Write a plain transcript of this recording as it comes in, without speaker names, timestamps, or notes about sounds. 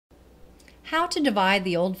How to divide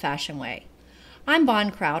the old-fashioned way. I'm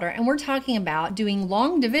Bon Crowder, and we're talking about doing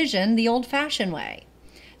long division the old-fashioned way.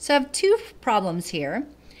 So I have two problems here,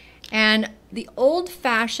 and the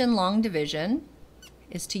old-fashioned long division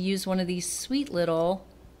is to use one of these sweet little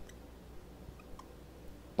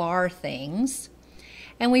bar things,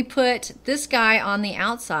 and we put this guy on the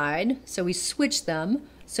outside, so we switch them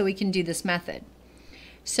so we can do this method.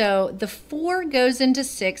 So the 4 goes into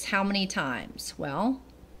 6 how many times? Well,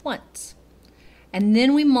 once. And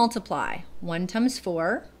then we multiply. 1 times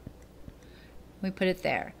 4. We put it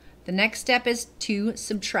there. The next step is to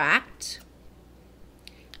subtract.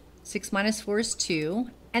 6 minus 4 is 2.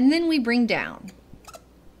 And then we bring down.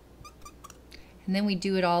 And then we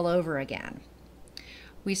do it all over again.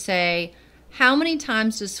 We say, how many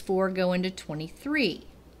times does 4 go into 23?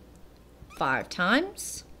 5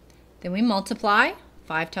 times. Then we multiply.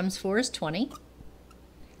 5 times 4 is 20.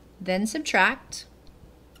 Then subtract.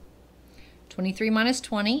 23 minus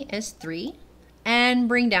 20 is 3. And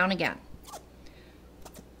bring down again.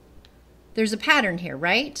 There's a pattern here,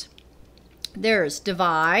 right? There's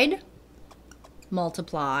divide,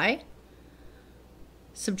 multiply,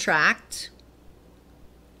 subtract,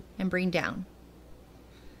 and bring down.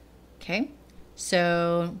 Okay,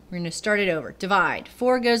 so we're going to start it over. Divide.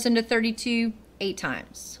 4 goes into 32 8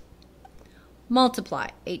 times. Multiply.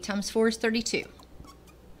 8 times 4 is 32.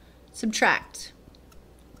 Subtract.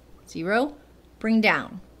 0. Bring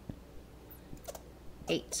down.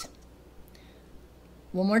 8.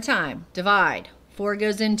 One more time. Divide. 4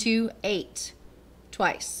 goes into 8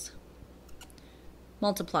 twice.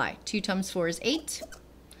 Multiply. 2 times 4 is 8.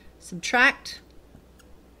 Subtract.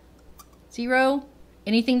 0.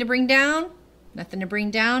 Anything to bring down? Nothing to bring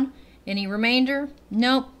down. Any remainder?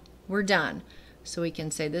 Nope. We're done. So we can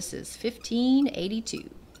say this is 1582.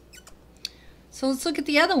 So let's look at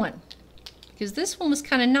the other one, because this one was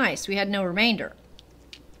kind of nice. We had no remainder.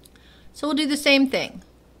 So we'll do the same thing.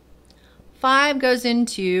 5 goes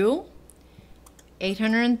into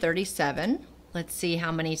 837. Let's see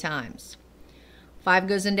how many times. 5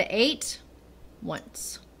 goes into 8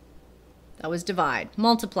 once. That was divide.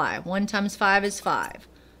 Multiply. 1 times 5 is 5.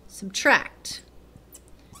 Subtract.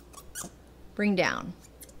 Bring down.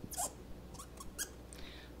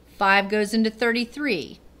 5 goes into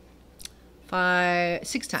 33.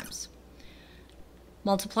 6 times.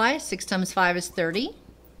 Multiply. 6 times 5 is 30.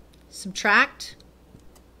 Subtract.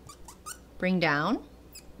 Bring down.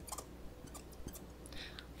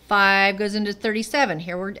 5 goes into 37.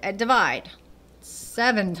 Here we're at divide.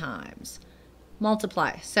 7 times.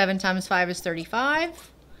 Multiply. 7 times 5 is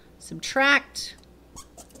 35. Subtract.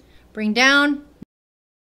 Bring down.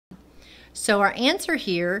 So our answer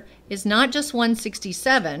here is not just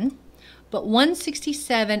 167, but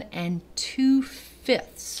 167 and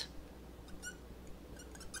 2/5.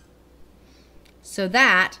 So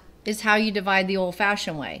that is how you divide the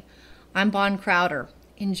old-fashioned way. I'm Bon Crowder.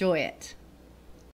 Enjoy it.